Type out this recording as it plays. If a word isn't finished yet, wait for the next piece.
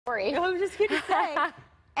I was just going to say.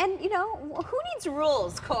 And, you know, who needs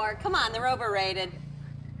rules, Cor? Come on, they're overrated.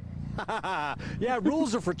 Yeah,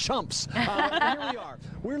 rules are for chumps. Here we are.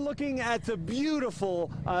 We're looking at the beautiful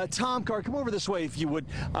Tomcar. Come over this way, if you would.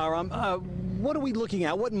 What are we looking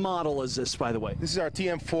at? What model is this, by the way? This is our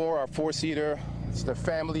TM4, our four-seater. It's the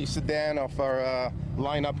family sedan of our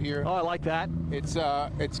lineup here. Oh, I like that. It's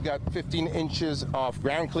got 15 inches of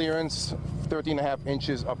ground clearance, 13.5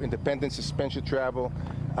 inches of independent suspension travel.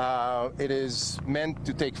 It is meant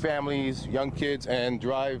to take families, young kids, and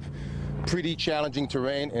drive pretty challenging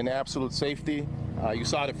terrain in absolute safety. You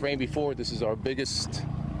saw the frame before. This is our biggest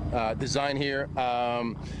design here.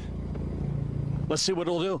 Let's see what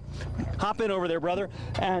it'll do. Hop in over there, brother,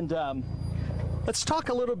 and let's talk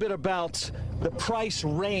a little bit about the price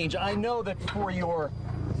range. I know that for your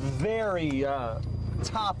very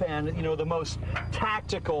top end, you know, the most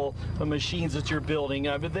tactical machines that you're building,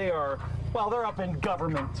 but they are, well, they're up in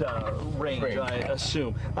government range, I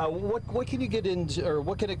assume. What can you get into, or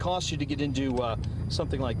what can it cost you to get into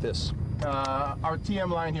something like this? Our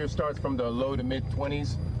TM line here starts from the low to mid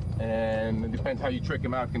 20s, and it depends how you trick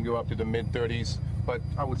them out, can go up to the mid 30s. But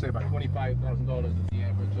I would say about $25,000 is the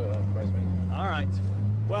average price range. All right.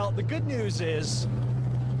 Well, the good news is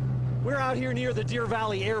we're out here near the Deer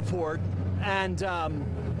Valley Airport, and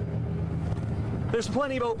there's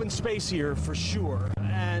plenty of open space here for sure.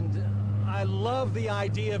 And I love the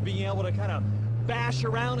idea of being able to kind of bash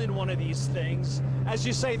around in one of these things. As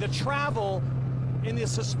you say, the travel in the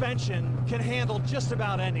suspension can handle just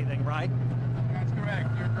about anything, right? That's correct.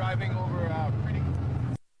 You're driving over pretty...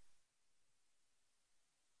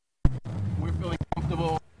 We're feeling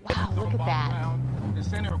comfortable. Wow, look at that. Around. The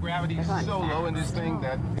center of gravity is so low in this thing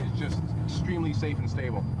that it's just extremely safe and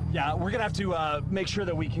stable. Yeah, we're gonna have to make sure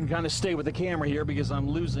that we can kind of stay with the camera here because I'm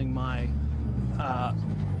losing my,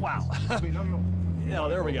 wow. No,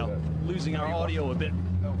 there we go. Losing our audio a bit.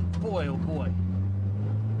 Boy, oh boy.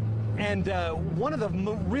 And one of the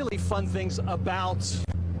really fun things about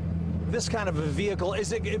this kind of a vehicle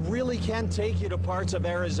is it really can take you to parts of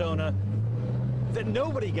Arizona that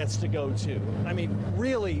nobody gets to go to. I mean,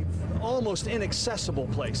 really almost inaccessible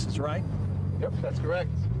places, right? Yep, that's correct.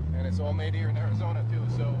 And it's all made here in Arizona too.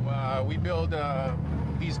 So we build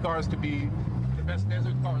these cars to be the best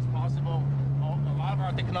desert cars possible. A lot of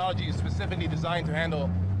our technology is specifically designed to handle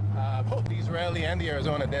both the Israeli and the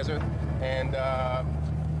Arizona desert. And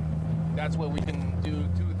that's where we can do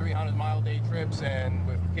 200-300 mile day trips, and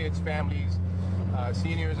with kids, families,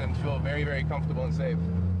 seniors, and feel very, very comfortable and safe.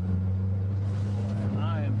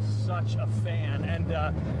 Such a fan, and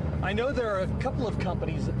I know there are a couple of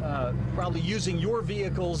companies probably using your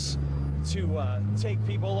vehicles to take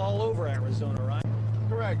people all over Arizona, right?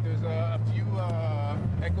 Correct. There's a few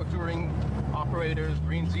eco-touring operators,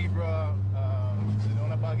 Green Zebra,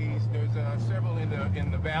 Sedona buggies. There's several in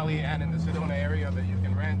the valley and in the Sedona area that you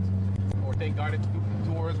can rent or take guided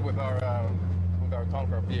tours with our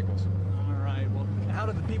Tomcar vehicles. All right. Well, how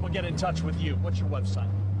do the people get in touch with you? What's your website?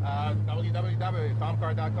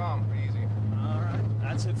 www.tomcar.com. Pretty easy. All right,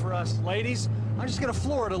 that's it for us. Ladies, I'm just going to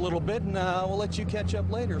floor it a little bit, and we'll let you catch up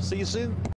later. See you soon.